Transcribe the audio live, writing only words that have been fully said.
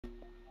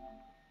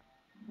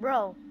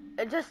Bro,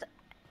 it just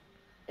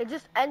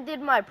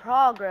ended my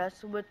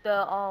progress with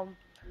the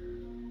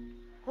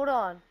hold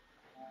on.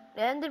 It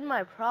ended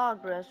my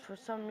progress for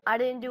some. I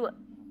didn't do.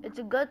 It's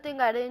a good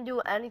thing I didn't do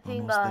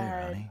anything Almost there,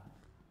 ahead. honey.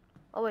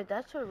 Oh wait,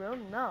 that's her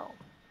room? No.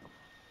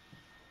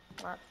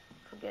 Ah,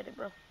 forget it,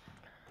 bro.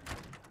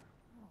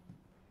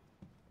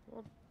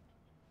 Well,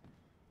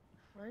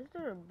 why is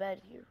there a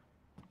bed here?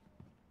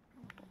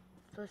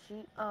 So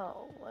she.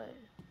 Oh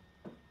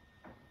wait.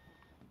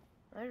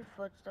 I heard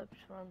footsteps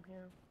from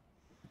here.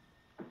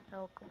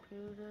 No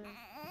computer.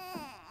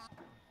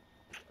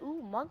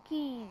 Ooh,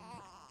 monkeys.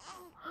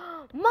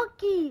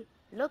 Monkey!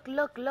 Look,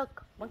 look,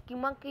 look. Monkey,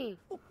 monkey.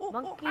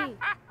 Monkey.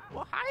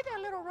 Well, hi there,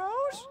 little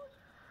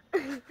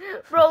Rose.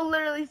 Bro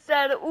literally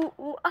said, ooh,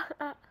 ooh, ah,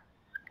 ah.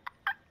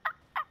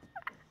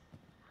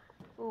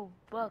 Ooh,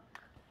 buck.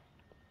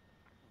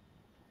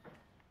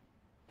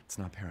 It's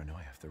not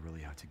paranoia if they're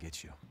really out to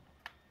get you.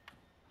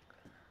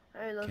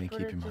 Alright, let's Can't put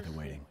keep it your to mother sleep.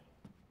 waiting.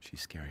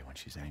 She's scary when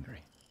she's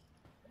angry.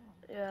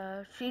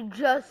 Yeah, she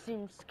just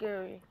seems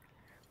scary.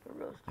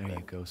 There you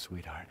go,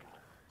 sweetheart.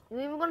 You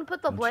even gonna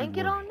put the Don't you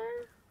blanket on worry.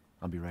 there?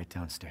 I'll be right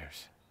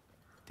downstairs.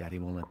 Daddy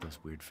won't let those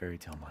weird fairy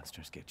tale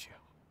monsters get you.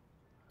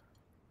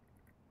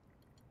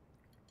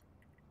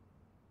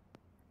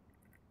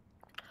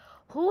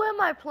 Who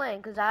am I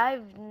playing? Because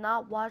I've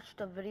not watched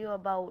a video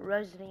about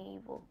Resident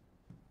Evil.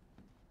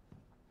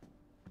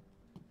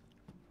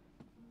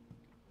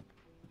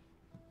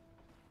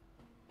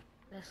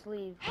 Let's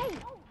leave. Hey,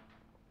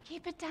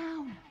 keep it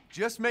down.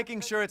 Just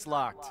making sure it's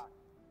locked.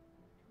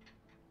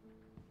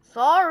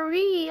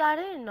 Sorry, I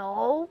didn't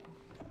know.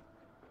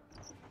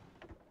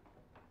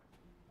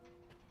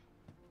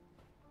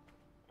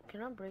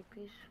 Can I break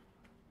these?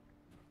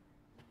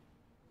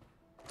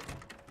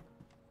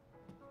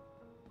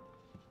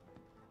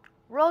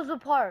 Rosa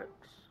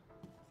Parks.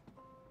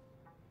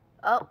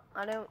 Oh,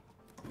 I don't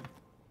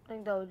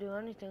think that would do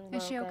anything.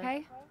 Is she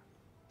okay?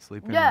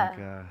 Sleeping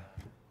Yeah.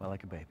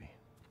 like a baby.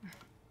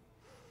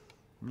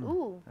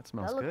 Ooh, that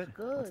smells looks good.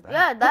 good. What's that?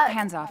 Yeah, that.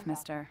 Hands off,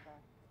 mister.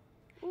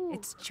 Ooh.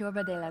 It's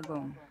churba de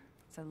lagoon.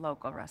 It's a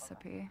local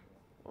recipe.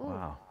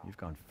 Wow, you've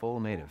gone full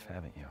native,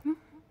 haven't you?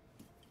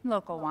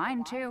 Local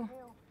wine, too.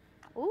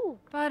 Ooh.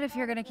 But if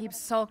you're gonna keep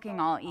sulking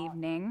all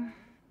evening,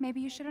 maybe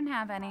you shouldn't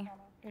have any.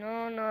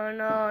 No, no,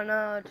 no,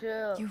 no,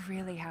 chill. You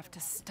really have to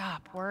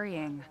stop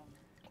worrying.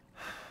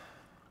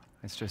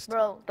 It's just.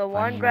 Bro, the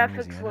wine finding you in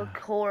graphics Louisiana, look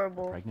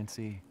horrible.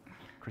 Pregnancy,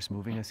 Chris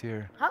moving us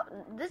here, How?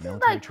 This is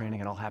military like training,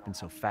 it all happened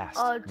so fast.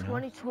 You know?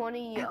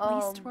 2020. At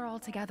least we're all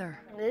together.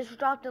 This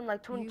dropped in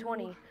like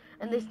 2020, You,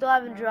 and they me, still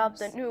haven't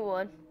dropped a Rose. new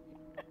one.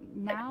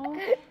 Now,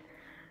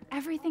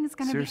 everything's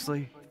gonna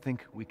Seriously,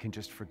 think we can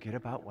just forget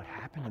about what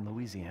happened in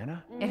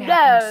Louisiana? be... It No.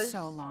 happened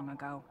so long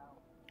ago.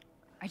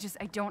 I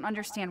don't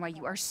understand why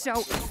you are so...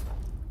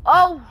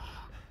 Oh,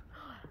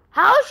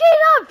 how is she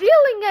not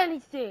feeling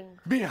anything?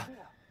 Mia,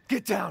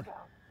 get down!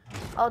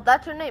 Oh,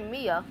 that's her name,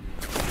 Mia.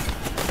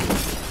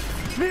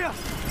 Mia!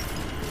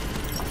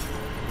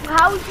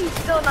 How is she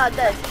still not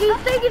dead? She's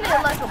taking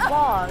it like a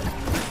boss.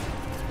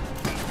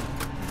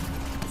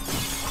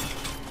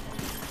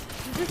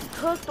 She just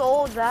took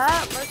all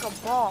that like a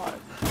boss.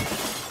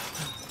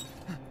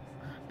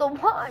 The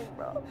wine,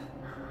 bro.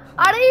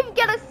 I didn't even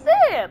get a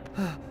sip.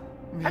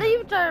 I didn't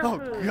even try to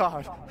Oh,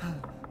 God.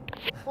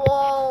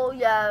 Oh,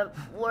 yeah,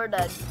 we're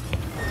dead.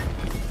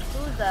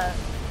 Who's that?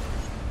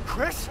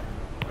 Chris?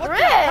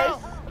 Chris?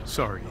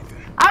 Sorry, Ethan.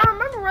 I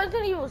remember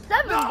Resident Evil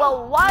 7,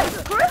 but why is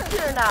Chris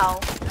here now?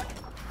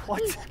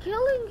 What? He's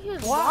killing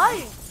his Why?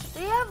 wife.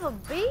 They have a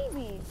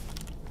baby.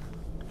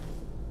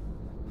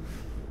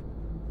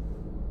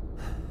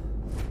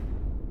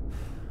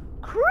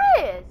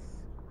 Chris!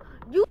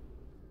 You...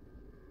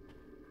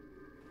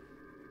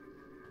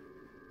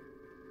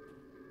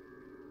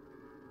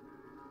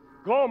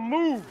 Go on,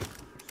 move!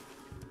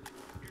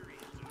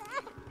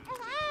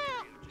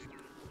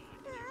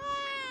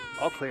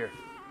 All clear.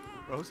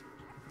 Rose?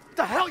 What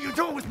the hell are you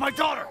doing with my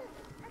daughter?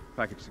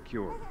 Package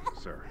secure,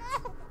 sir.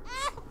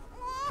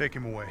 Take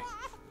him away.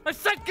 I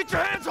said get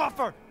your hands off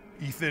her!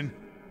 Ethan,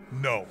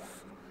 no.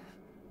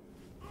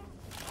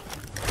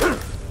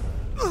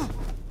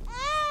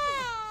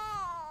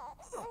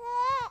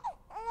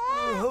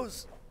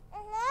 Rose.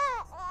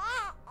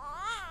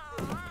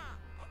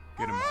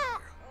 Get him out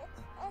of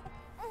here.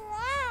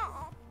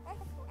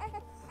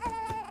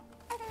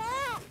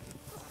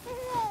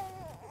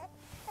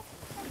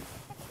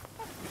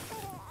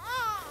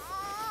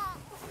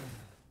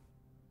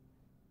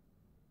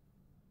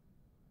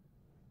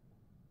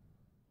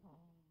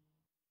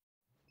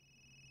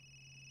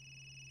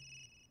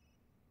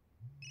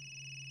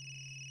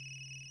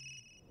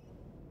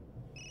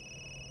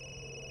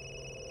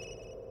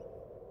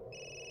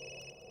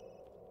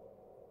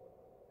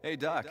 Hey,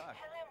 Doc. Hello,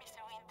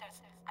 Mr. Winters.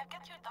 I've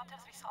got your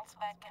daughter's results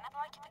back, and I'd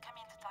like you to come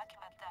in to talk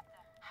about them.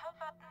 How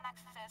about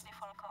next Thursday,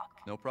 4 o'clock?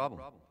 No problem.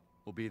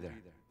 We'll be there.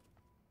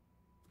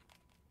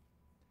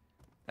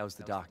 That was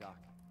the doc.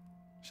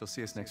 She'll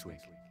see us next week.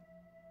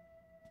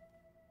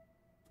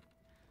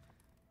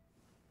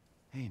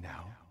 Hey,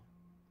 now.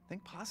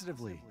 Think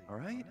positively, all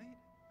right?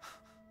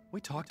 We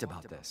talked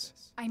about this.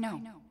 I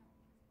know.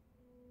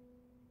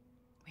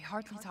 We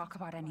hardly talk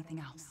about anything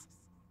else.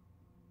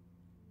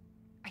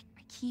 I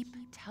keep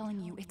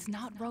telling you, it's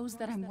not Rose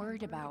that I'm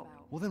worried about.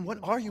 Well, then what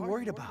are you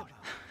worried about?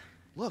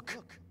 Look,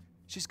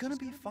 she's gonna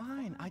be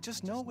fine. I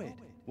just know it.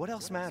 What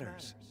else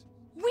matters?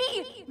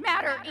 We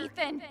matter,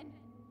 Ethan!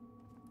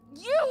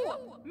 You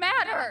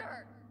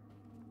matter!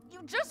 You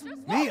just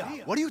won't. Mia,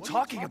 what are you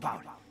talking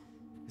about?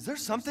 Is there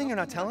something you're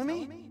not telling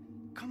me?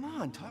 Come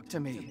on, talk to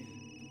me.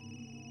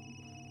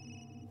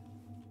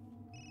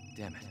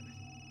 Damn it.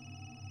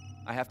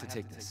 I have to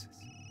take this.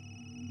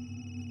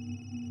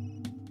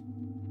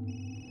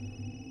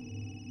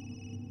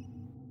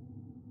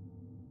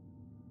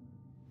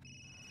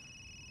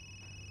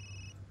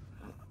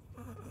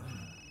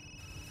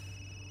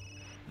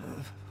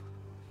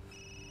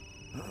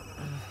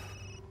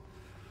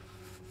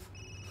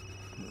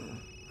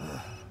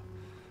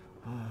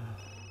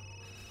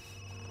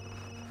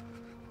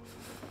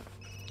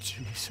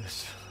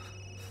 Jesus.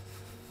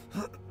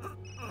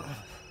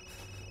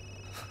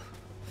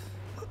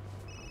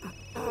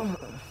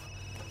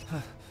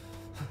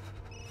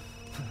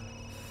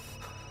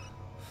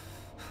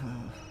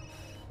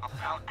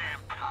 About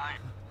damn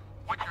time.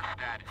 What's your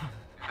status?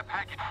 Is the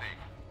package safe?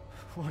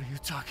 What are you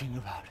talking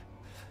about?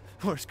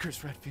 Where's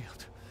Chris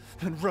Redfield?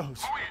 And Rose? Who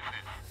is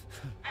this?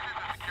 This is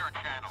a secure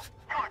channel.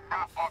 You are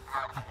not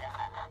authorized.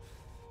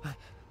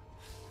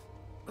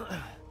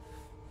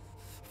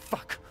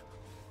 Fuck.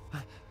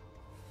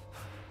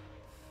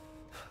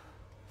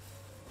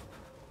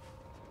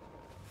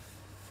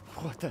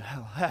 What the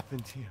hell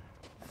happened here?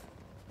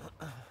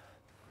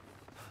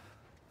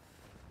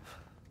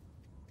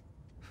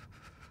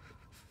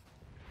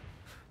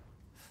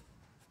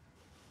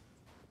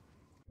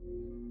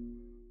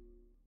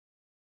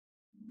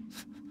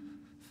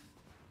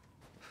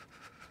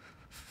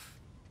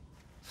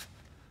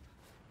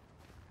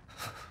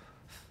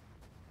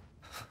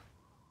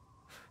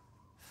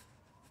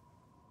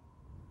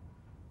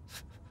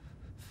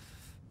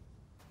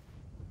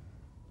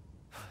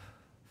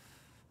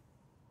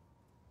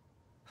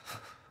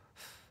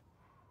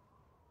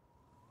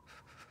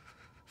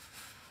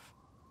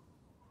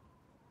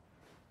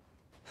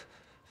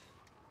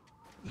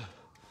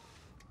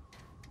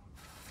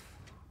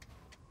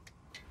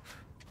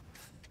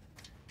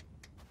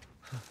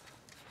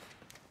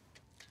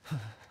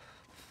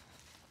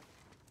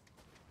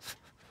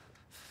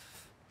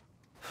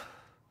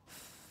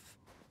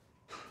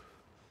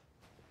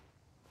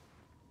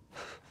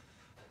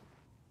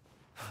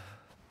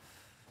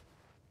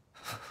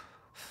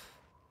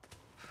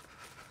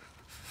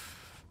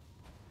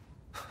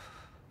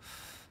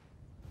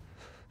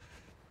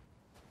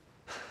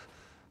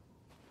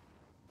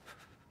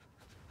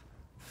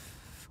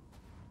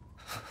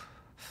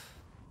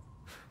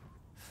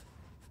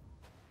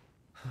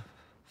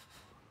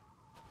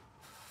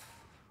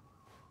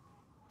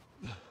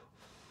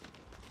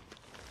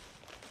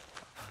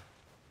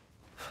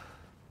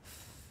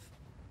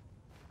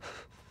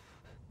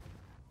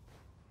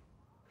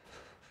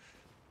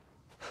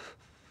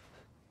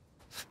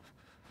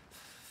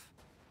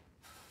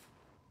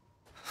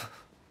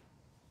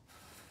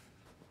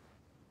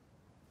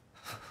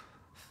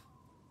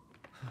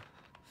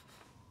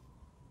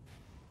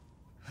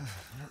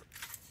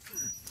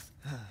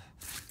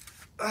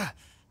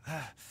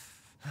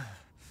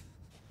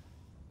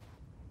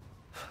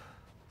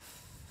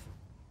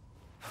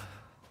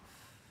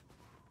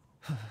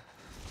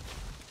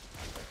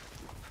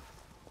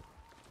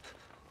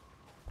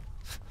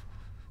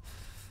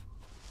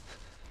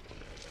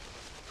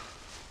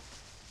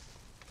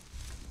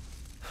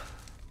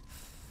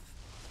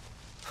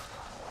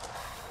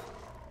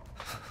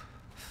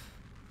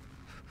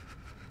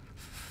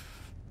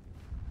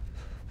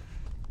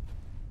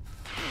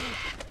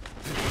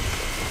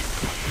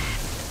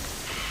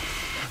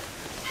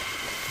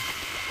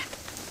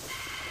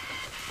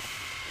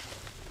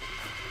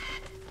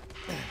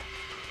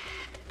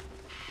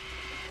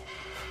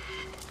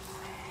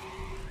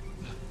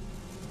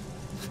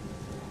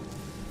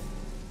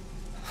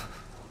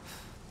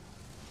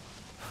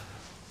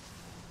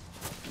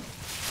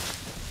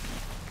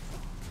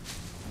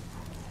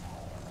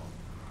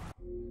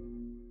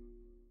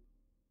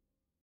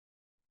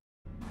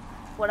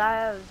 What I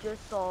have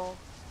just saw.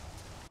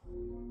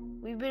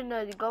 We've been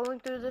going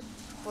through this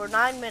for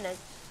 9 minutes.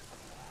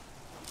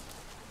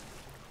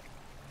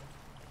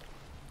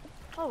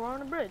 Oh, we're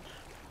on a bridge.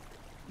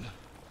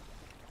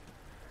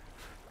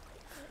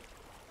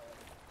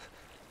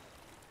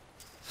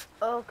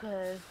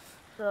 Okay,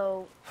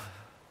 so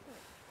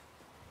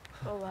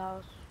oh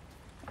house.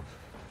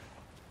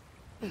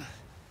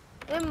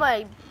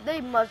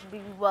 They must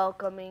be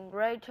welcoming,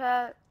 right,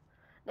 chat?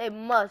 They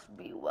must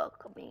be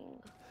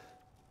welcoming.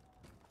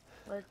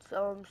 Let's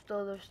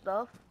steal their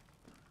stuff.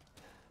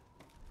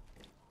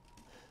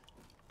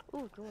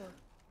 Ooh, door.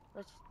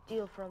 Let's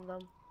steal from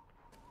them.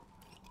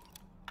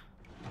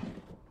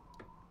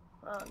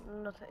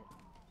 Nothing.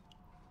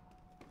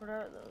 What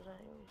are those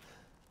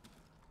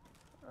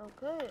anyways?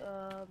 Okay,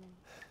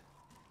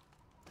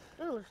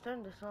 Dude, let's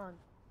turn this on.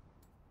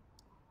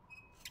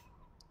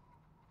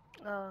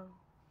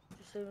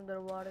 Just saving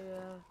their water,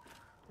 yeah.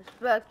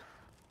 Respect.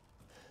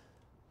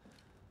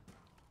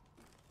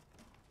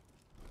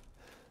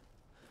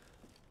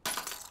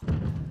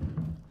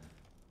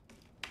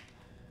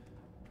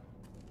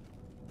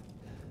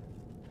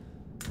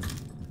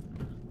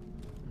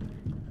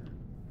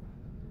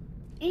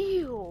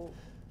 Ew.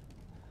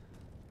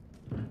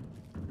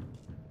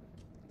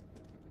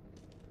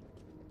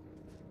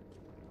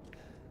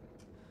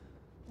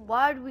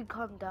 Why'd we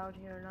come down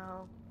here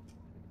now?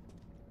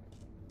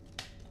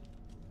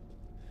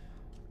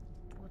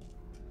 What?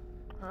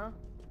 Huh?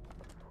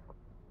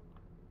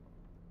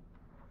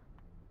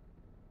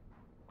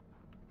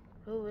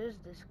 Who is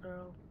this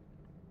girl?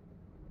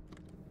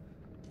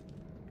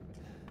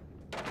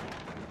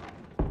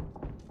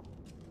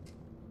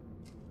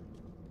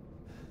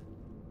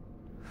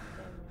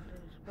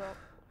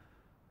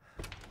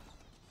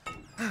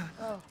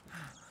 Oh.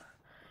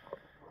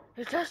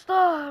 It's just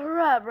a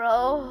rat,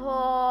 bro.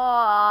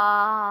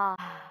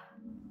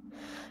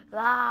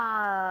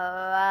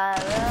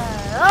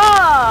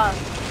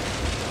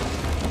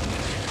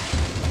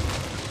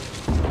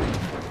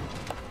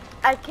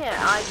 I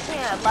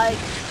can't, like,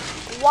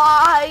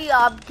 why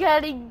I'm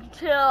getting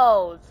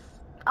chills.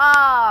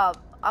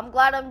 I'm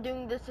glad I'm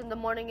doing this in the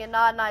morning and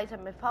not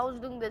nighttime. If I was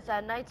doing this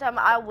at nighttime,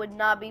 I would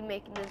not be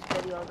making this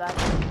video, guys.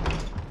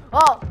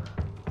 Oh!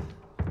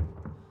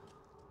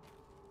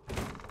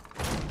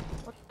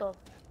 What the?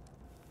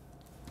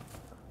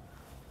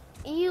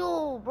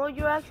 Ew, bro,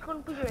 you're actually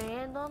gonna put your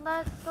hand on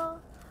that stuff?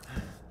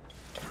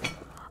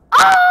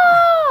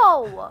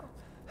 Oh!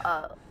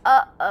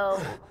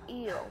 Uh-oh,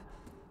 ew.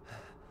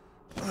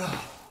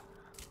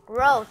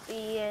 Gross,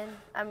 Ian.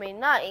 I mean,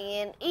 not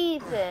Ian,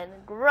 Ethan.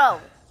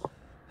 Gross.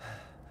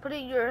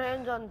 Putting your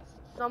hands on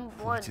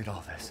someone's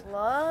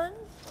blood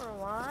or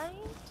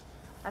wine?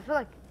 I feel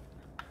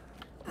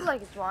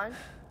like it's wine.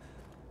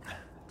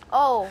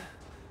 Oh,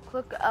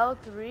 click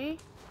L3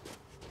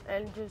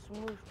 and just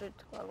move straight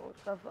to level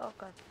stuff.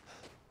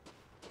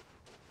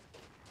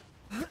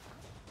 Okay.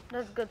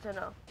 That's good to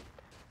know.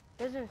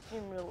 Doesn't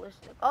seem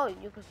realistic. Oh,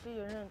 you can see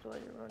your hands while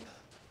you're running.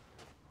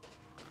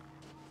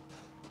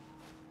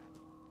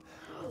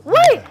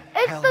 Wait!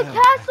 It's the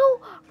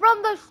castle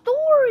from the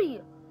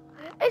story!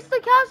 It's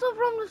the castle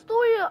from the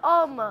story.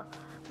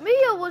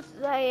 Mia was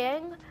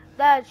saying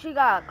that she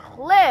got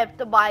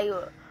clipped by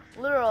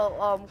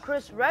literal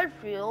Chris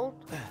Redfield.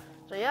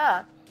 So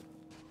yeah.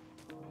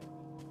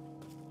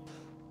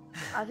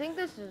 I think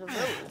this is a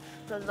village.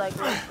 Cause like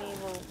Resident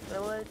Evil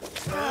village,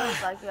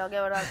 like y'all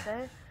get what I'm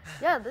saying?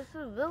 Yeah, this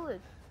is a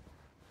village.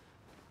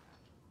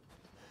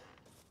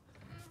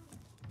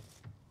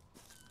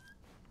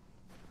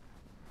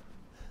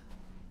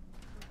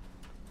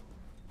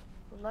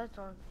 The lights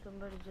on,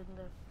 somebody's in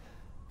there.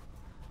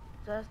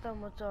 Last time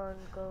what's on,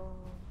 go.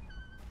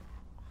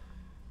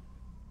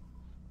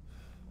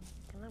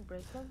 Can I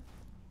break them?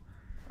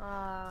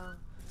 Yeah.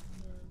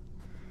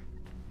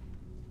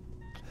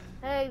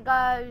 Hey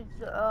guys,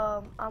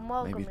 I'm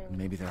welcoming.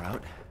 Maybe they're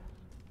out?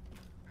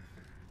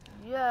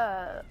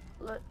 Yeah,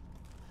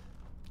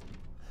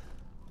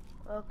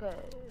 okay.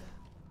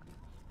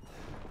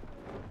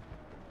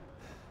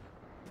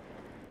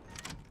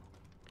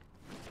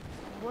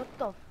 What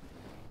the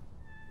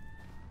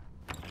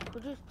who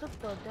just took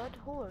the dead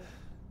horse?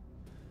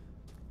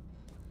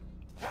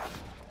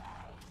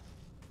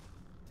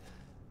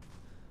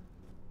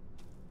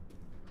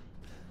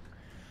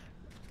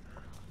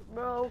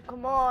 Bro,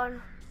 come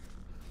on.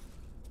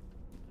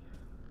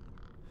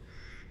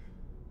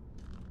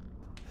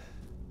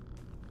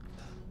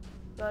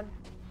 Done.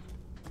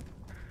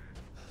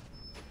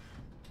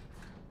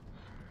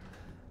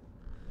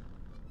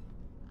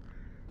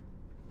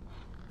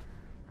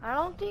 I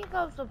don't think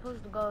I'm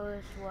supposed to go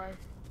this way.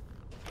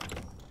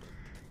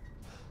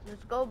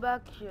 Let's go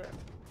back here.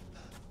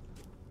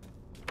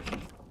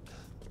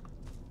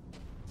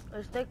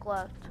 Let's take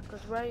left,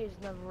 because right is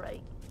never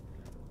right.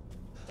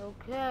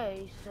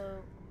 Okay, so...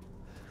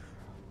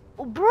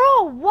 Oh,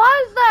 bro,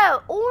 why is that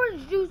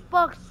orange juice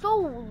box so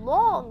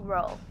long,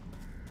 bro?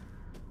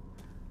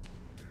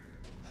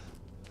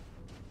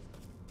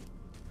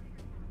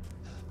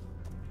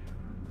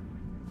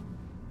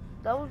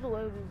 That was the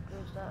way we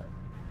just at.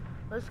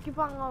 Let's keep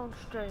on going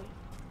straight.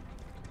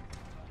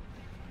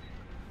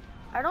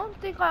 I don't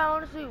think I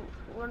honestly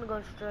want to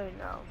go straight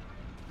now.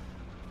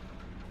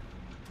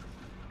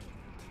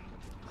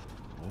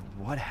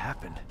 What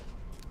happened?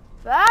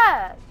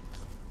 That!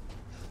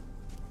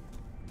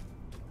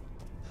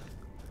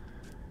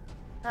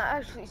 I'm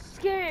actually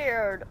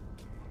scared.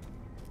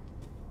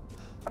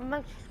 I'm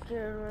actually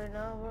scared right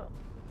now, bro.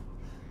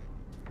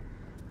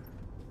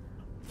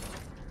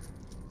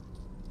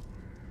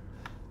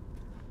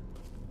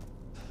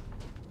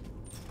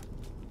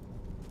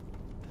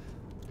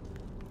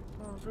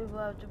 People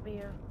have to be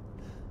here.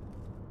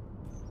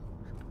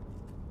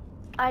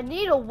 I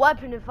need a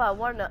weapon if I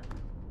wanna.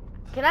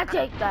 Can I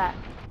take that?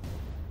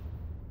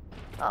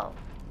 Oh.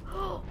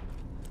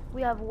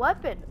 We have a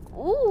weapon.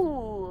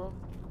 Ooh.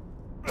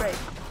 Great.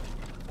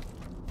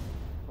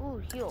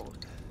 heals.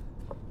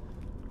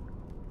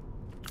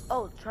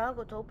 Oh,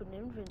 triangle to open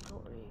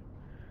inventory.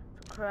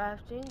 So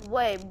crafting.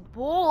 Wait,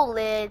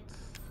 bullets.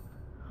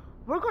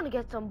 We're gonna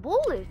get some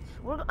bullets.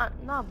 We're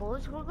not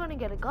bullets. We're gonna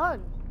get a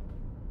gun.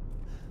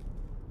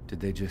 Did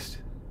they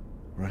just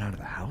run out of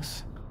the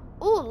house?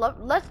 Ooh,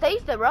 let's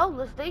taste it, bro.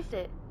 Let's taste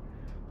it.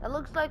 That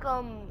looks like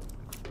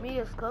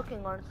Mia's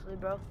cooking, honestly,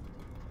 bro.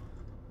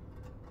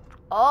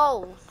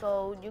 Oh,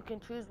 so you can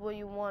choose what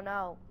you want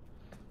out.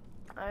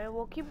 Alright,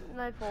 we'll keep the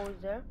knife always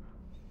there.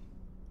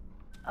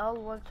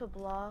 L1 to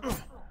block.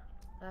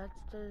 That's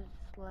the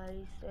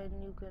slice, and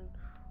you can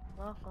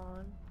lock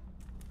on.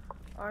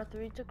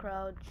 R3 to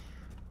crouch.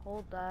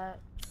 Hold that.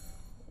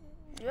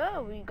 Yeah,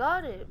 we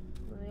got it.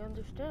 We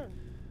understand.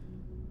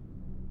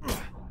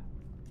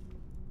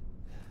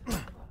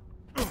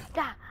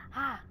 Yeah,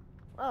 ha.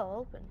 Oh,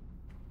 open.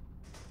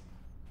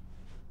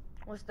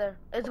 What's there?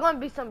 It's gonna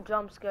be some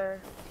jump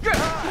scare.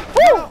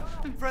 Woo!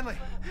 Friendly.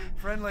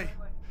 Friendly.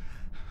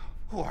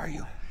 Who are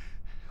you?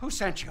 Who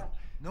sent you?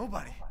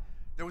 Nobody.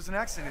 There was an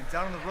accident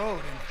down on the road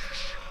and...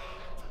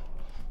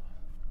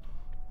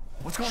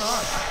 What's going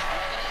on?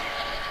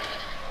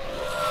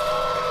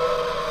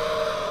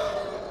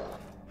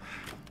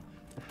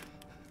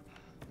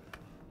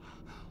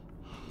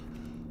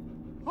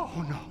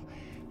 Oh no.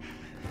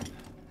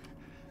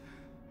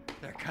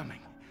 They're coming.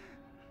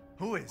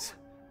 Who is?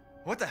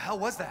 What the hell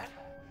was that?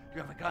 Do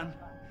you have a gun?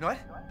 What?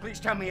 Please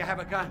tell me you have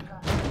a gun.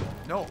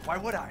 No, why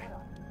would I?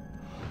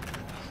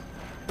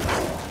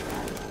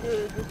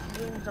 Dude, this is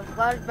giving some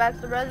flashbacks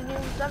to Resident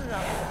Evil 7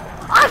 now.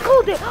 I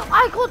called it!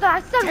 I called it!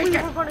 I said we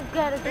were gonna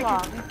get a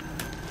Glock.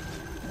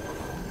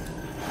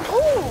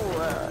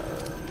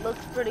 Ooh,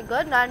 looks pretty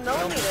good.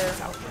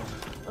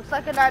 9mm. Looks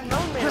like a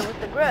 9mm with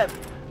the grip.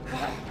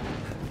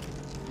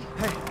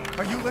 Hey,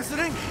 are you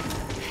listening?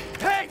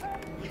 Hey!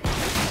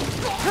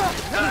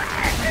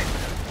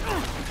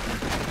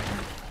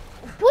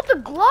 Put the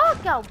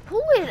Glock out.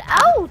 Pull it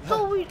out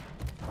so we...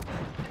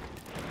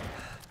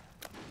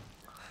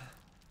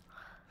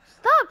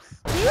 Stop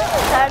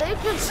stealing that. It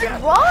just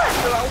run.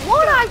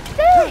 What I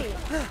say?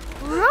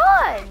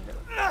 Run.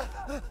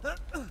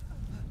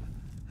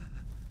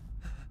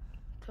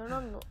 Turn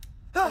on the...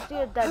 I see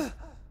a dead...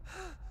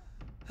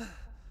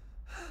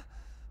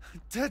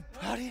 Dead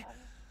body?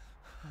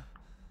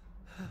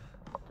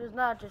 There's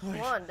not just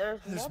one. There's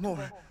multiple.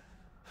 more.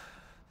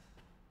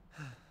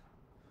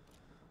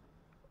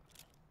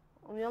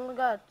 We only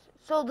got...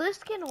 So this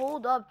can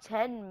hold up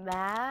 10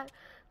 mag.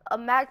 A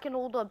mag can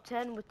hold up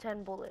 10 with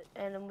 10 bullets.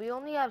 And we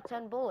only have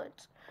 10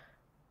 bullets.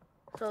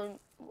 So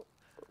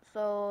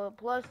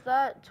plus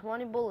that,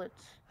 20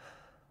 bullets.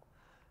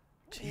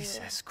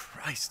 Jesus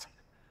Christ.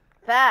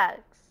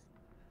 Facts.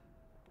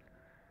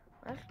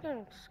 I'm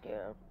getting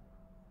scared.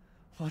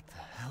 What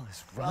the hell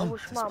is I wrong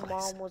wish with my this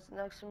place? mom was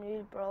next to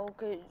me, bro.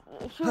 Okay,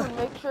 she would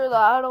make sure that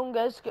I don't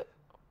get scared.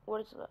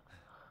 What is that?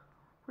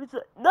 What is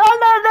that? No!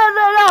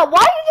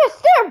 Why you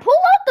just there? Pull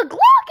out the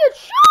Glock and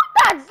shoot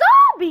that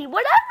zombie,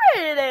 whatever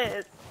it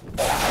is.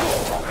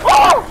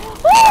 Oh!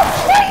 What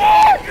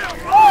is?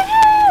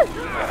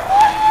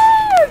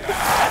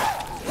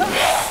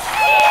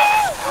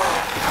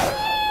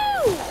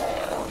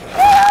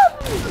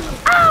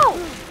 Ow!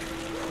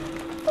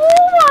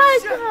 Oh my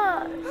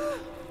God!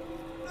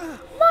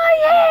 My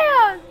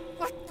hand!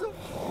 What the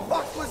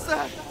fuck was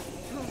that?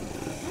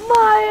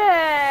 My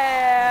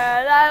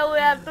hand! I only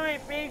have 3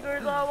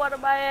 fingers on one of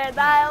my hands.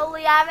 I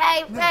only have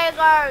 8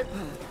 fingers!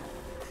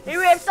 He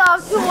ripped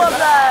off 2 of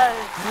them!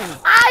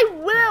 I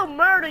will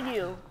murder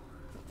you!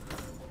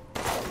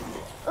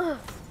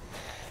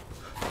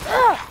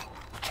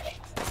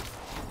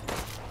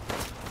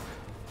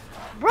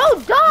 Bro,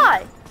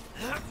 die!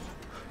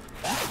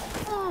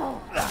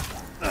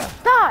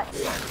 Die!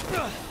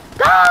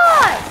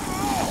 Die!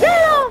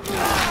 Get over!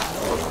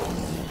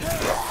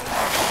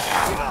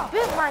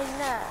 Bit my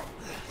neck.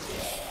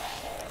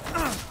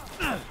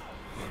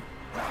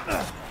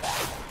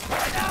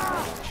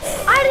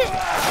 I didn't.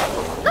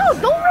 No,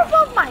 don't rip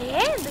off my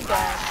hand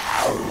again.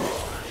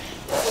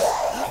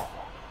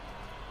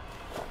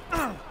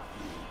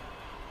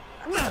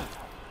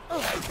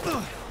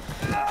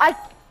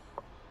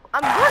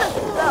 I'm gonna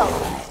sell.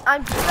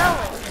 I'm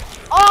selling.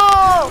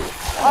 Oh!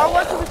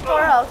 R1 to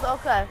restore health.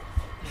 Okay.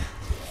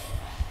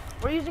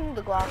 We're using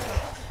the Glock.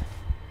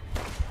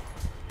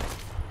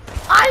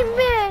 I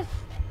missed!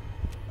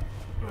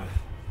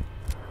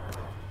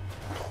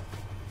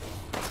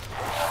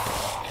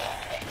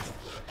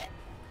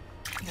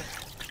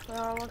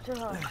 R1 to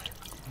health.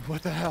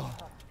 What the hell?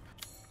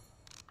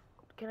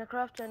 Can I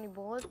craft any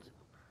bullets?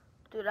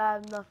 Dude, I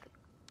have nothing.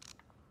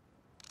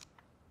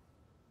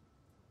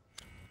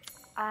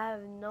 I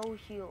have no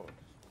heals.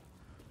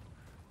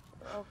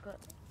 Okay.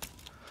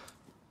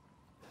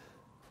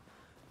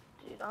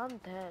 Dude, I'm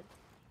dead.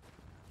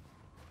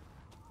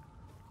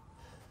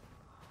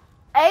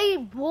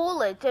 8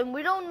 bullets, and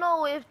we don't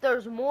know if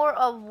there's more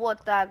of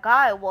what that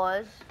guy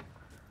was.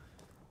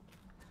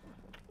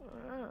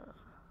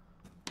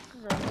 This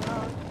is a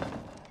house.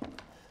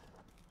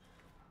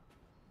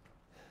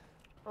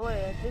 Oh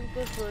wait, I think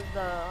this was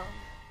the...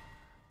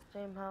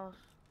 Same house.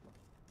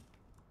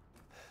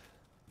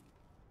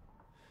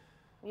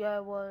 Yeah,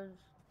 it was.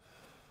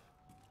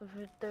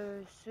 If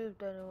there's soup,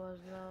 then it was.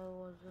 No, it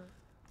wasn't.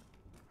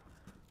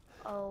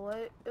 Oh,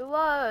 wait. It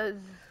was!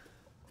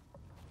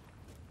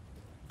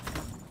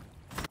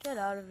 Get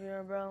out of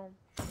here, bro.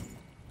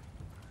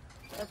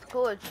 That's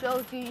cool. It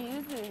shows you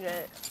using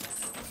it.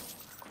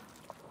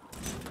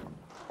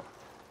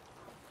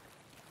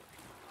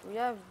 We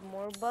have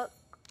more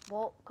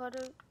bolt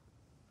cutters.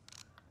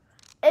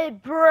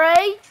 It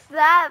breaks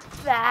that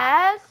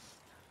fast?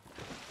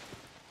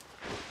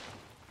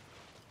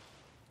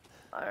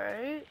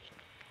 Alright.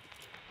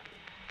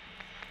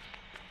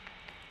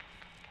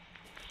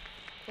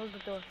 Close the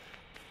door.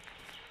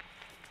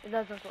 It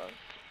doesn't close.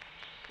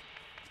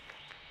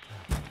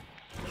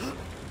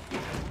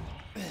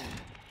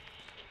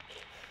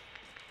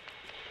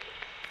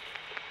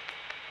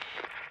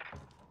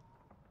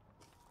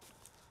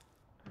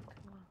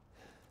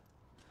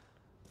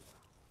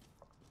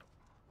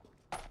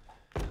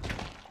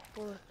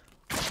 Bullet.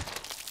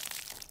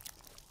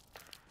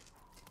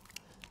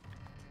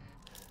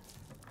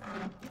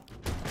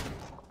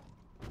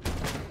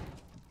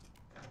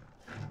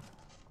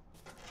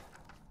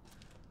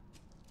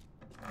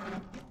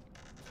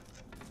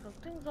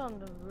 Something's on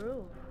the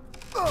roof.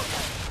 Oh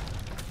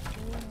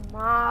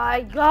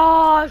my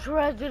gosh,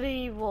 Resident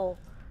Evil.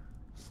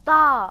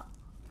 Stop.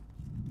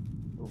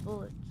 Ooh,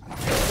 bullets.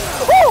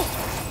 Oh!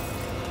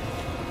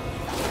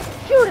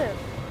 Shoot him.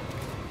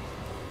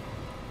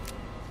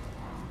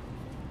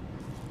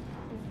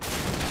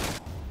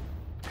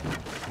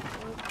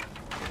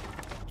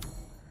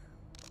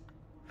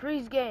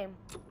 Freeze game.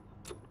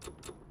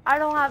 I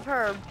don't have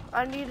herb.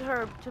 I need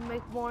herb to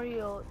make more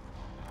heals.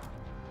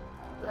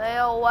 Stay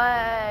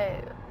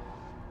away.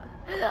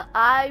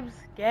 I'm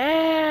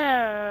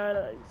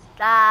scared.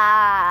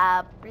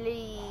 Stop.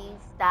 Please.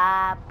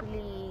 Stop.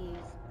 Please.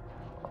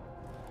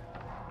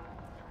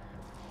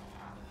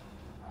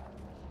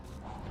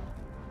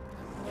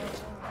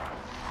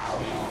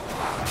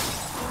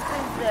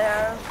 Something's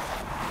there.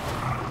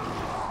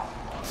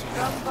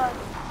 Somebody.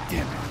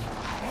 Damn it.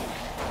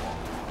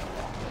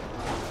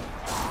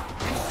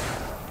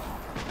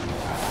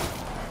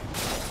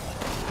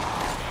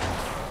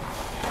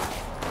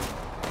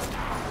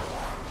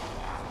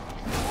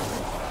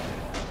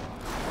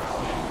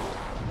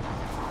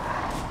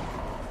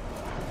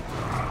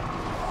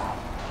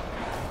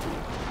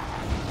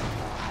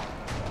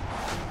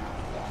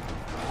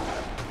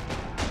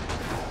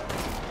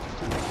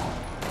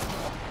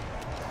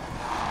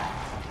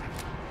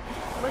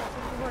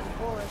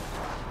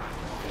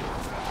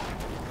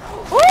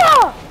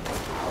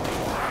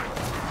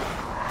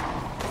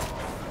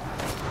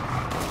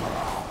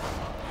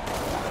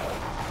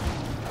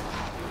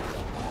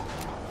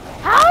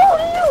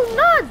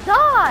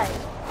 Die!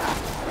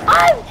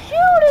 I'm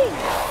shooting!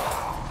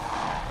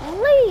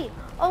 Leave!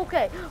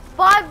 Okay,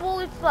 5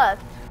 bullets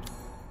left.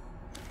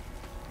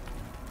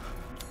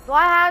 Do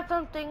I have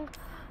something?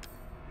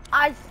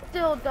 I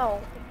still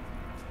don't.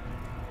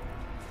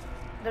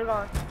 They're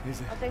gone. Is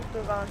it I think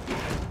they're gone.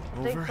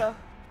 I think over? so.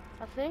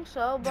 I think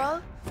so,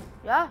 bro.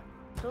 Yeah,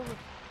 it's over.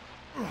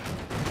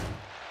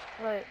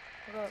 Wait,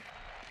 hold up.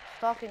 It's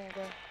talking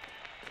again.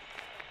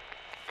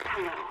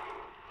 Hello.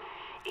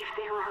 If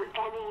there are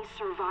any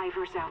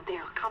survivors out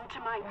there, come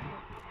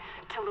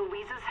to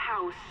Louisa's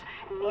house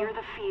near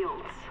the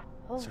fields.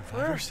 Oh,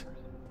 Survivors?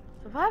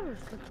 Survivors,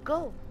 let's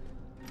go.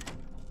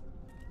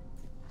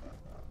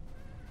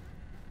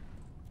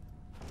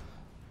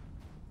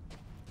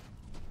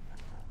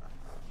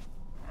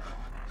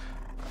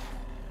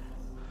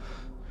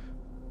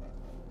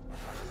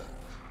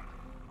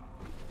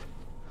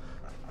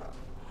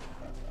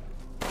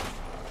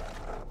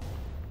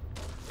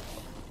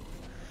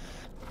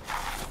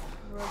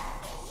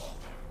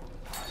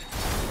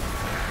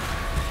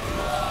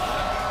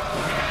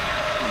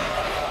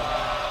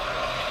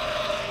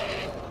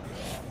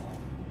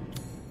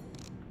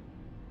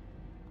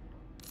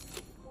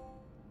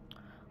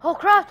 Oh,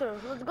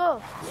 crafters, let's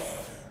go.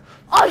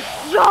 A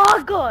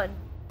shotgun!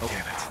 Oh,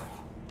 damn it.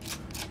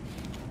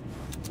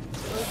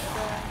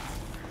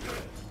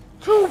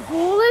 2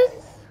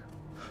 bullets?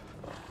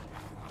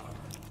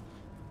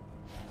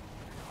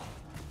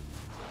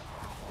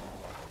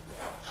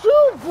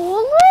 Two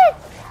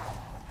bullets?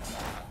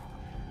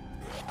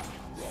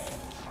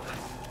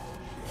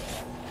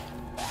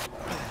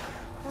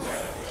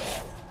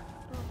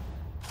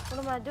 What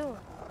am I doing?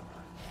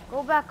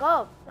 Go back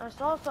up. I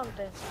saw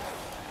something.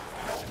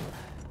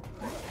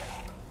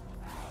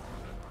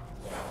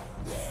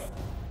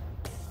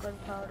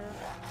 Gunpowder.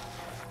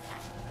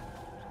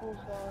 School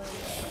swallow.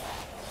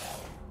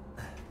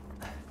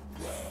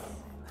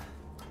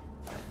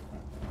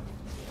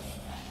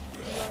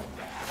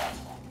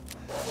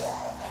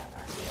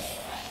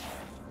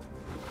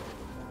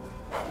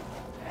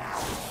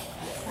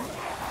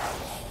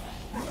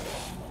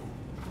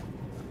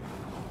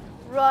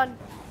 Run.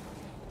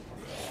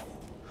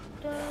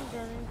 Dun,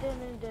 dun, dun,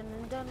 dun, dun,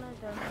 dun, dun,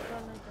 dun,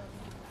 dun.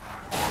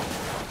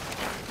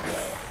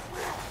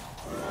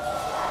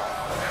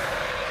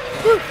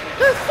 Dude.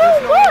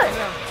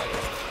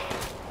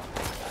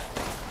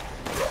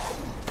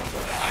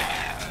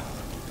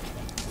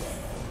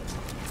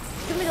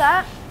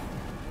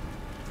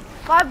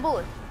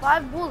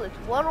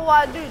 What do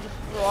I do? Just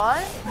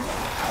run?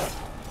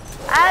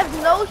 I have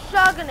no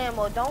shotgun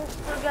ammo, don't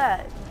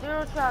forget.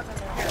 0 shotgun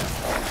ammo.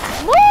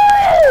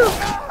 Move!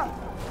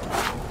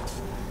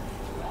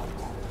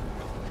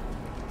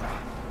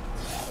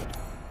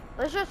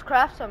 Let's just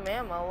craft some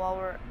ammo while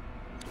we're...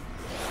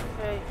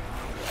 Okay.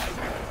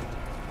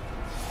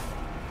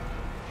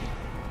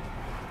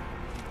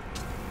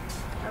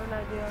 I have an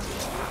idea.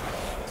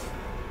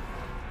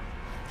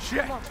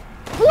 Shit! Come on.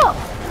 Whoa!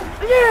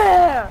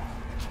 Yeah!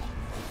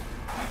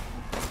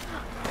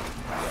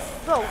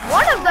 So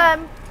one of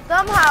them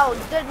somehow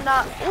did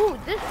not. Ooh,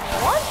 this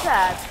one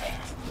tag.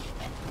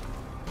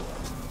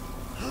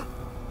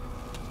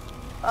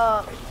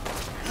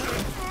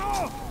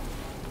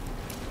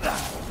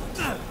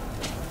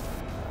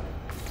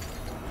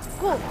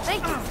 Cool.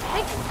 Thank you.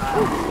 Thank you.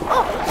 Ooh.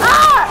 Oh!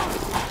 Ah!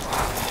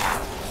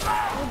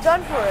 We're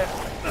done for it.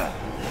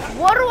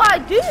 What do I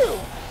do?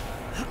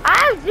 I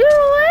have 0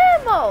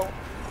 ammo.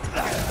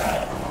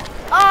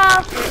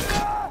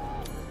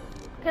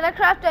 Can I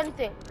craft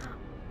anything?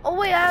 Oh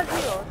wait, I have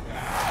heals.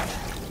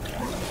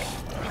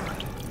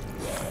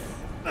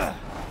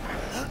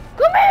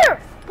 Come here!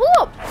 Pull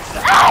up!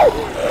 Ow!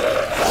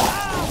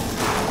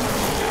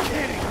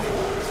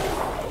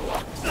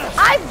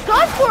 I've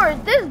gone for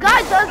it! This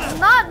guy does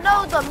not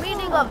know the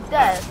meaning of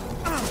death.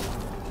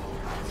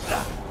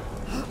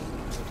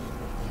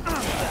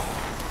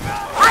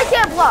 I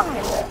can't block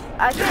him.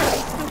 I can't,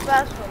 he's too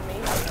fast for me.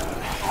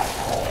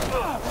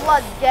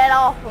 Blood, get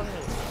off of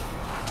me.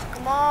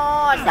 Come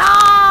on,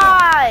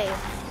 die!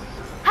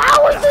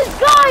 How is this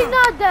guy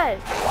not dead?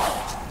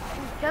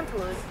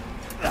 Temporary.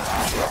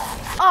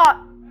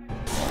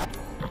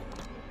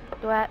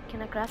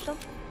 Can I craft some?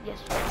 Yes.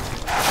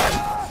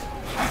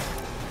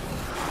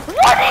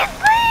 What is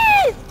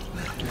this?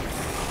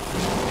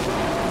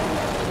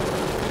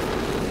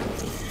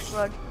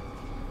 Run.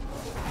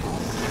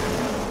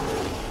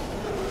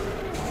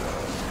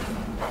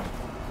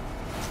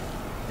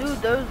 Dude,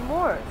 there's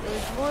more.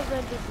 There's more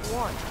than just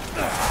one.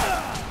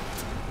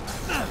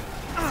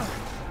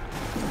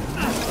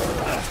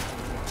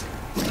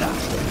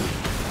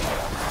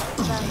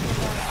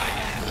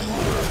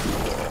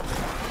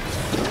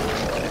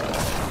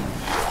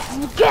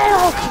 Get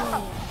off me!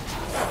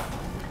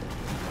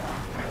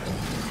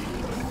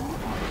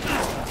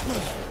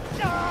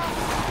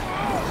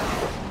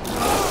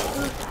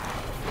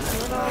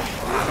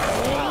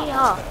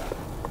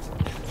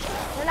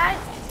 Can I?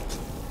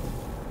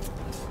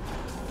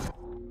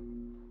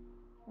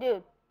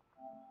 Dude.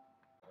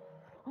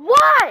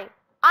 Why?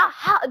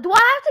 Do I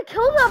have to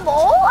kill them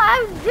all? I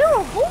have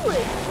 0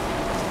 bullets.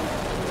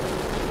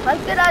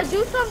 Like, did I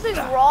do something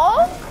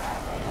wrong?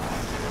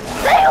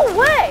 Stay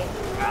away!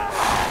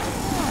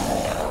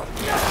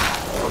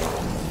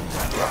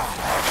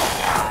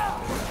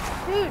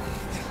 Dude.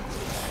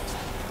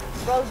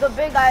 Bro, the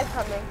big guy's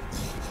coming.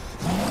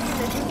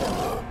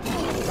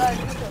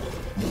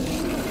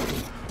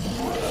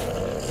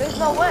 There's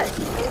no way.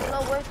 There's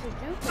no way to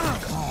do this.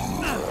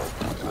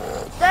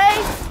 Stay!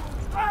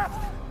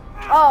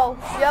 Oh,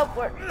 yep,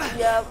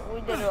 we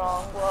did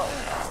wrong. Whoa.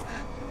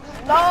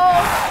 No!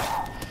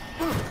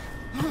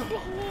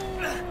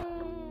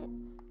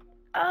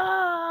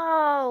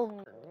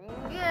 Oh,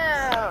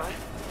 yeah.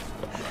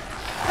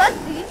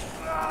 Cutscene?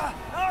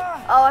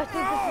 Oh, I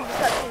think this is a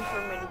cutscene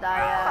for me to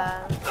die.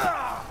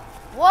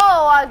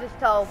 Whoa, I just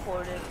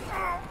teleported.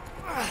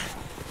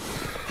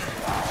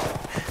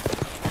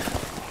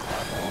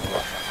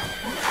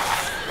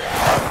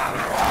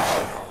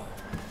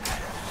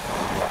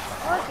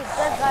 Look, it's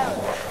that guy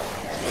over there.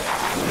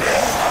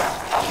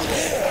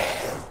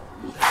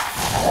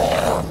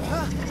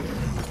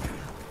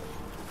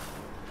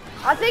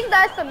 I think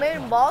that's the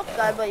main boss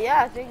guy, but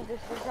yeah, I think this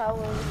is how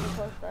we're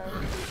supposed to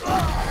end.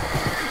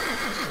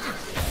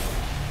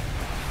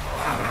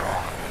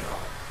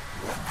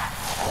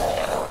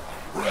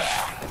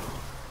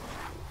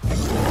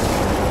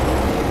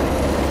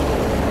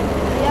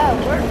 Yeah,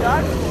 we're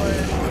done for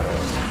it.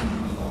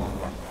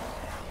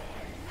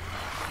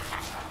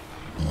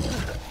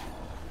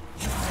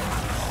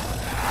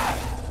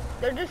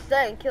 They're just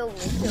saying, kill me,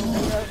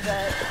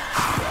 okay.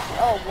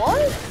 Oh,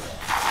 what?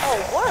 Oh,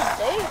 what?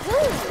 They ain't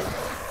killing me.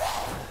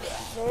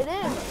 They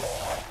didn't.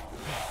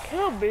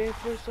 Kill me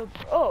for some...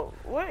 Oh,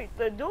 wait,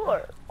 the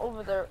door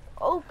over there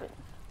open.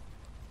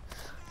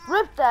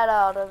 Rip that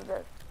out of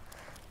there.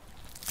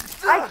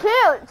 I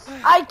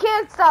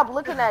can't stop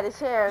looking at his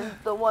hand,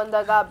 the one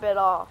that got bit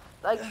off.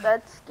 Like,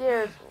 that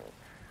scares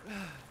me.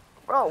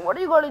 Bro, what are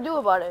you gonna do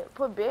about it?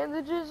 Put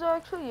bandages,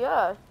 actually?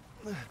 Yeah.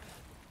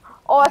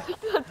 Oh, I think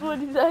that's what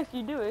he's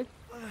actually doing.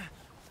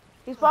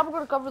 He's probably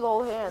gonna cover the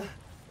whole hand.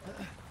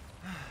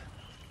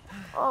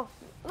 Oh,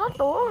 not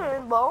the whole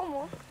hand, but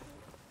almost.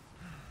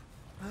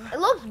 It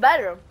looks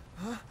better.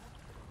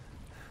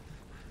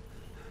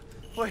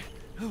 Wait.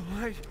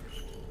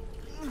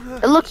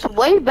 It looks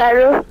way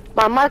better.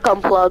 My mic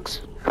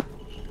unplugs.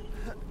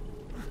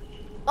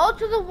 Oh,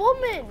 to the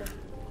woman!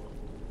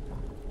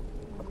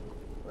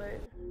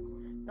 Wait.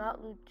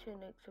 Not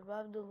Lieutenant.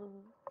 Survived the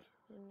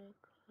Lieutenant.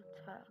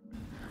 Attack.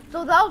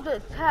 So that was the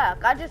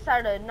attack. I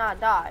decided to not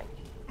die.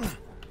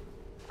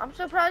 I'm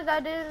surprised I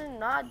did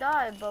not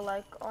die, but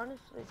like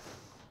honestly.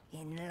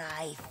 In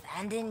life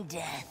and in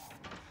death,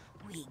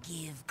 we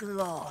give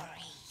glory.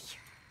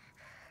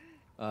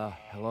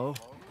 Hello?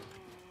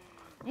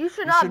 You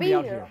should We not shouldn't be be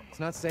out here. here. It's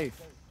not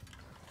safe.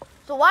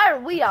 So why are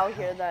we out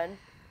here then?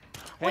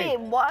 Hey, Wait,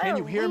 why can are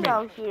you hear we me?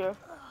 out here?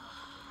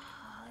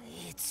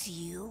 It's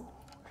you,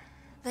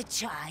 the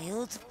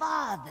child's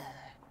father.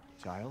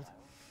 Child?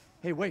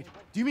 Hey, wait.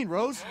 Do you mean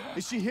Rose?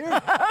 Is she here?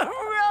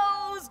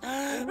 Rose!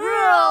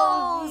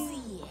 Rose!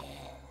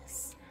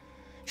 Yes.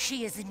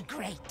 She is in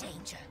great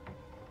danger.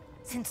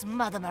 Since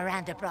Mother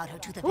Miranda brought her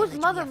to the Who's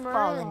village, Mother we have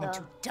fallen Miranda?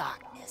 into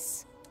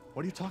darkness.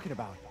 What are you talking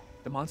about?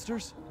 The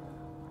monsters?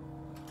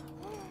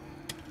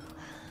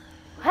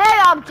 Hey,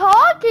 I'm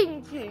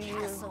talking to you.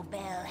 Castle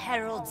Bell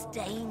heralds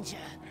danger.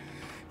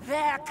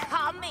 They're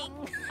coming.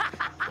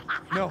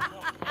 No.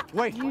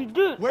 Wait. You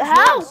do. Where's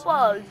Help Rose?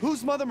 us.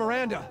 Who's Mother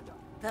Miranda?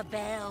 The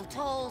bell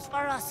tolls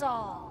for us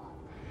all.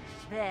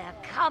 They're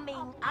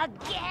coming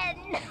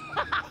again.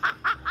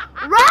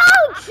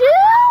 Round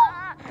chill.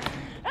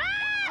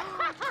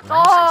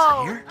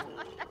 Oh. Here?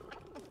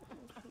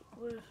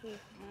 Where is he?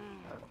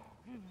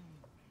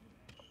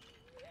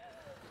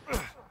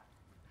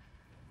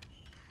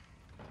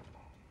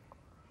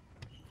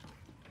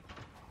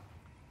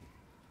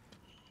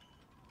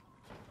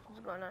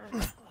 What's going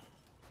on?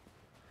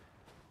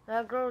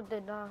 That girl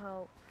did not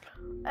help.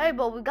 Hey,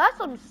 but we got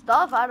some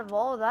stuff out of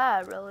all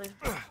that, really.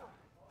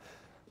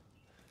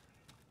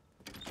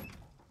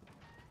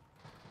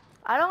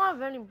 I don't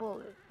have any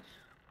bullets.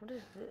 What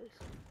is this?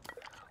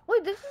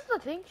 Wait, this is the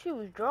thing she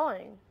was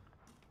drawing.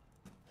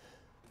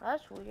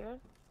 That's weird.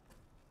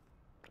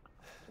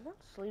 Did that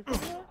sleep in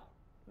there?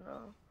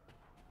 No.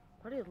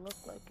 Why do you look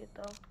like it,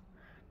 though?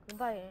 Can I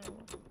buy ammo?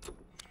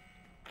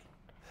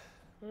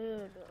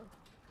 Dude.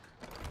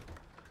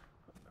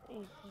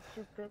 Easy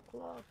to pick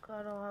lock.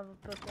 I don't have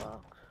a pick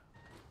lock.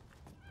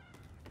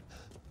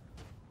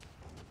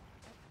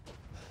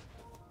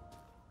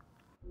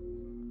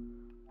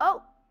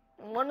 Oh!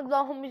 One of the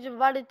homies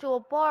invited to a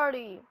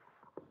party.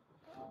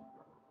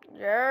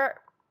 Yeah.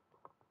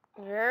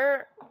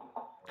 Yeah.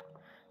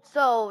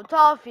 So,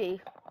 Toffee.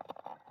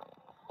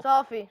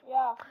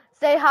 Yeah,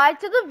 Say hi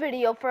to the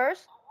video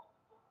first.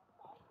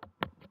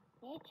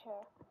 teacher.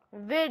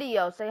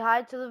 Video. Say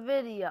hi to the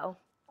video.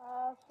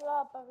 What's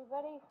up,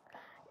 everybody?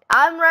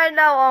 I'm right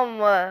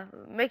now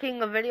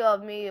making a video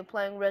of me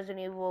playing Resident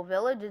Evil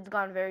Village. It's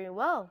gone very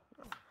well.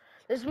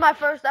 This is my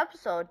first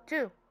episode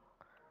too.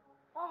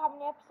 Oh, how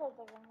many episodes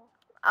are in here?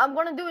 I'm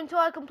gonna do until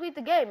I complete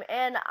the game,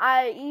 and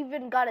I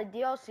even got a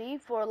DLC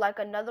for like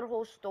another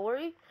whole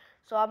story.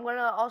 So I'm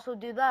gonna also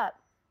do that.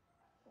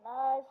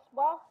 Nice.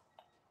 Well,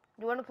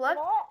 You wanna play? you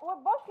know what?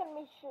 We're both gonna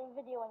be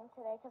videoing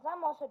today, because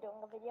I'm also doing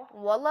a video.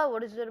 Wallah,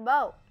 what is it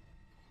about?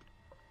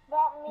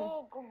 About me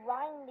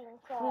grinding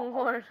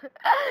to...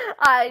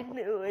 I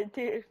knew it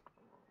too.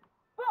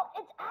 Bro,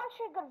 it's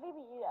actually a good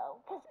video,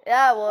 because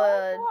Yeah, it some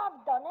would. people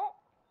have done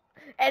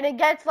it. And it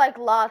gets like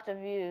lots of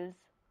views.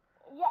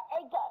 Yeah,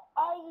 it got...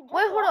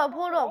 Wait, hold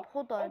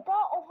on. It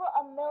got over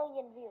 1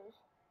 million views.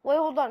 Wait,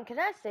 hold on. Can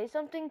I say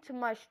something to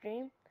my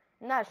stream?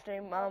 Not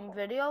stream,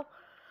 video.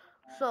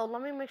 So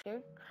let me make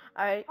sure.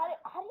 All right.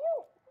 How do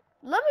you...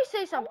 Let me say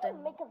How do something.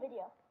 you make a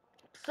video?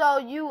 So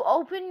you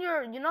open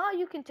your. You know how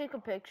you can take a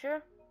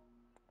picture?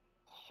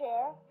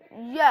 Share.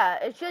 Yeah,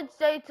 it should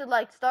say to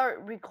like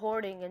start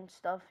recording and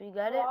stuff. You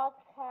get it?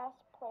 Broadcast,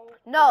 play.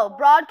 No,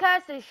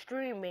 broadcast is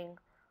streaming.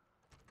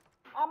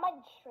 I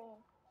might stream.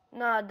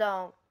 No,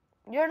 don't.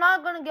 You're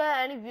not gonna get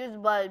any views,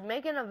 but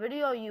making a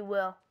video you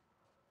will.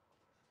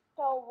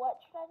 So what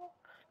should I do?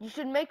 You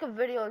should make a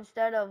video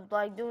instead of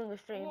like doing a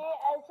stream.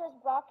 Yeah, it says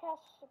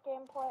broadcast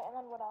gameplay, and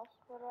then what else?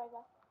 Where do I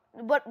go?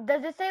 But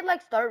does it say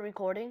like start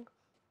recording?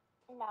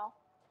 No.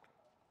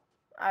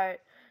 Alright.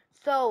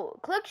 So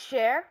click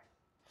share.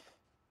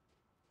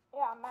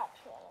 Yeah, I'm not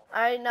sharing.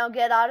 Alright, now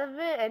get out of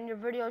it and your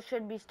video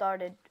should be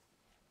started.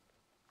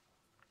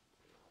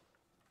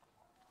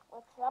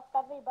 What's up,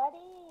 everybody?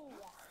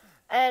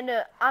 And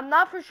I'm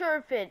not for sure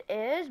if it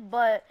is,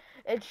 but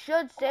it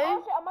should say.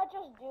 Honestly, I might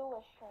just do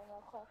a stream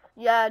real quick.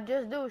 Yeah,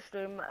 just do a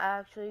stream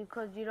actually,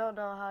 because you don't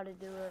know how to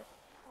do it.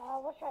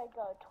 Where should I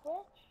go?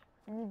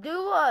 Twitch?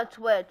 Do a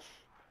Twitch.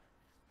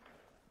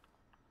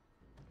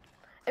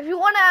 If you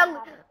want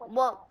to,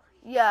 well,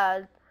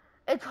 yeah,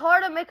 it's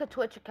hard to make a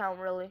Twitch account,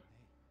 really.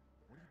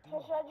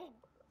 So should I just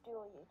do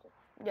a YouTube?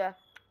 Yeah.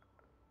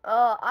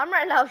 I'm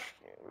right now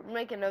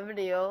making a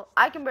video.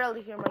 I can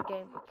barely hear my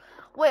game.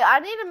 Wait, I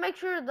need to make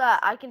sure that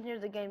I can hear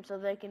the game so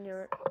they can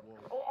hear it. Is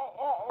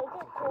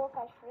it cool if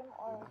I stream,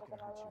 or is it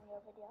gonna ruin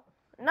your video?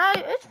 No,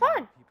 it's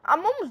fine.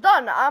 I'm almost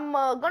done. I'm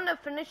gonna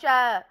finish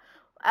at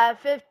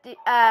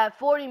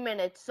 40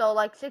 minutes. So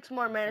like 6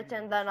 more minutes,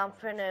 and then I'm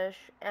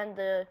finished and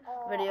the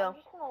video. I'm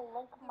just gonna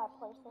link my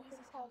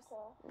PlayStation card to.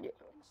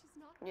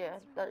 Yeah.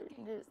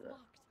 Do that.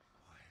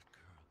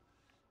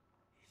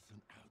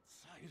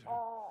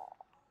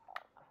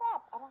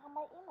 Crap! I don't have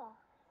my email.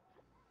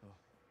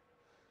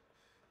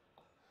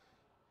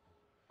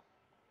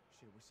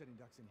 Shit, we're sitting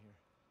ducks in here.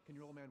 Can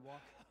your old man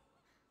walk?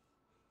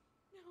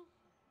 No.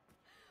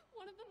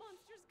 One of the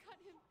monsters cut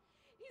him.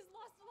 He's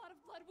lost a lot of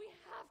blood. We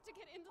have to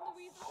get into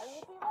Louise's.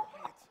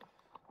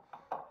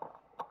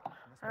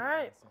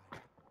 Alright.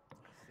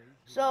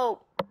 So,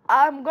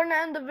 I'm gonna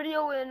end the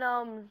video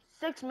in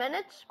 6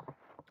 minutes.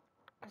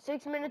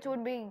 6 minutes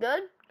would be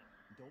good.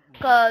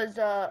 Cause,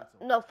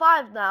 no,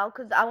 5 now,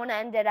 cause I wanna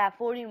end it at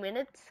 40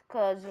 minutes.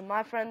 Cause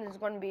my friend is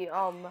gonna be,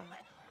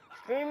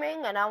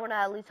 streaming, and I wanna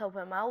at least help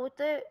him out with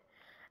it.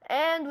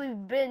 And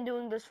we've been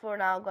doing this for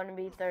now, gonna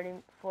be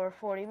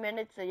 40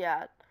 minutes, so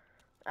yeah.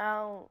 I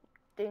don't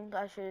think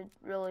I should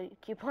really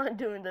keep on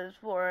doing this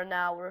for an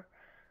hour.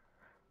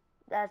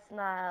 That's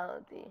not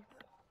healthy.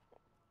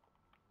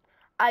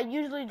 I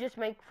usually just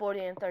make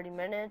 40 and 30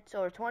 minutes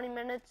or 20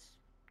 minutes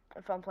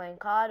if I'm playing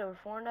COD or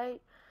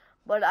Fortnite,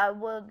 but I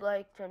would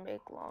like to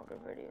make longer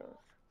videos.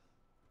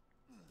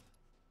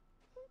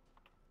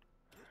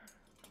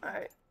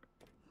 Alright.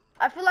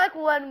 I feel like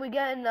when we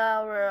get in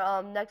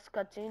our next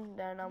cutscene,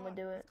 then I'm gonna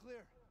do it.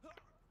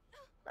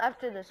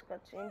 After this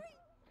cutscene.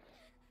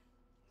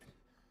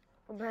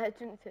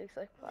 Imagine it takes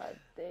like 5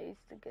 days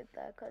to get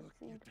that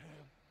cutscene.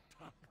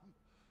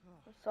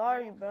 I'm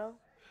sorry, bro.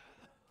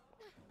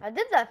 I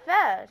did that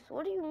fast.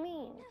 What do you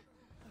mean?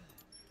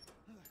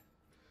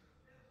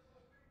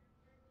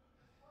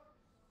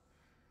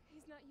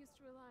 He's not used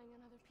to relying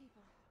on other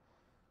people.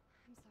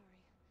 I'm sorry.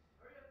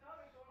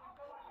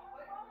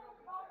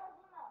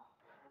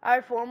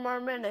 Alright, 4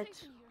 more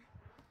minutes.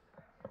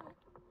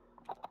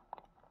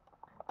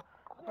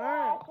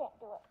 Alright. I can't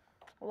do it.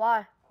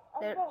 Why?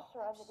 I'm gonna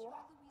survive with you.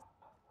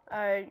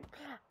 Alright.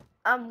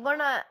 I'm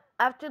gonna,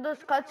 after this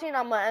cutscene,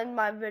 I'm gonna end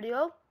my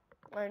video.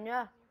 And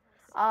yeah,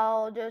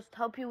 I'll just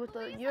help you with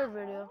your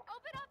video.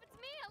 Open up, it's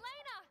me,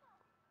 Elena.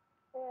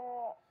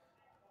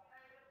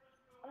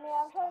 I mean,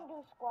 I'm trying to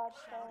do squad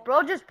stuff.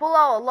 Bro, just pull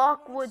out a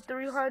Lockwood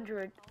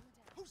 300.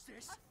 Who's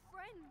this? A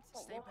friend.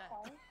 Stay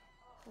back.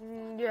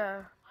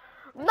 Yeah.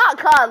 Not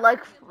COD,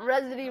 like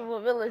Resident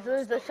Evil Village.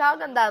 There's a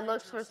shotgun that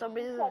looks for some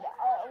reason.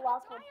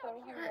 Lockwood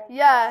 300.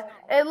 Yeah,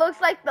 it looks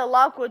like the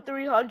Lockwood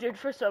 300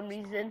 for some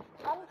reason.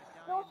 I'm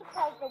still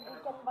surprised that we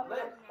can bundle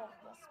this stuff.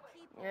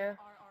 Yeah.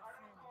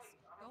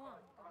 Go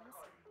on, go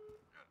inside.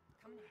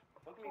 Come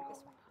now.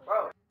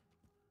 Bro.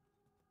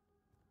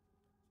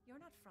 You're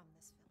not from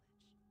this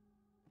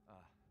village.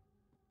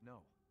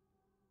 No.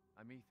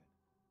 I'm Ethan.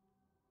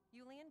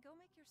 Julian, go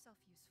make yourself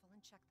useful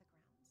and check the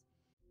grounds.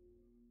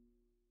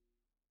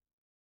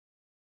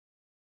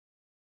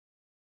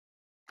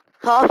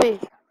 Coffee.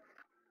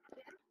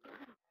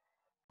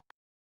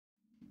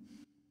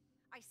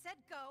 I said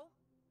go.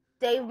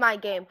 Save my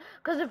game.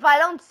 Because if I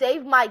don't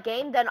save my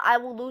game, then I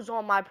will lose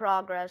all my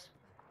progress.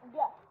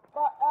 Yeah,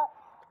 but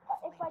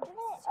if I didn't,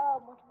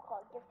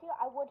 gift you,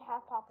 I would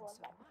have Papa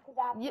back. Because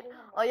I have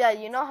Oh yeah,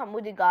 you know how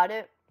Moody got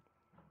it?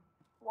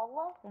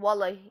 Wallah?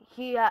 Wallah.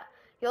 He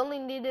only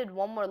needed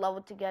 1 more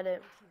level to get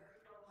it.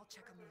 I'll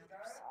check on the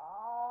others.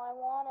 Oh, I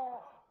want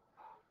it.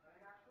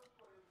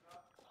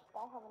 Just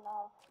don't have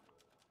enough.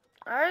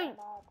 Alright,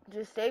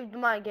 just saved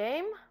my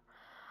game.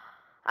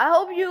 I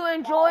hope you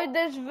enjoyed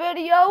this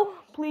video.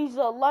 Please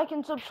like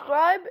and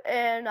subscribe,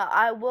 and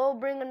I will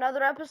bring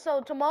another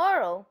episode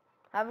tomorrow.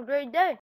 Have a great day.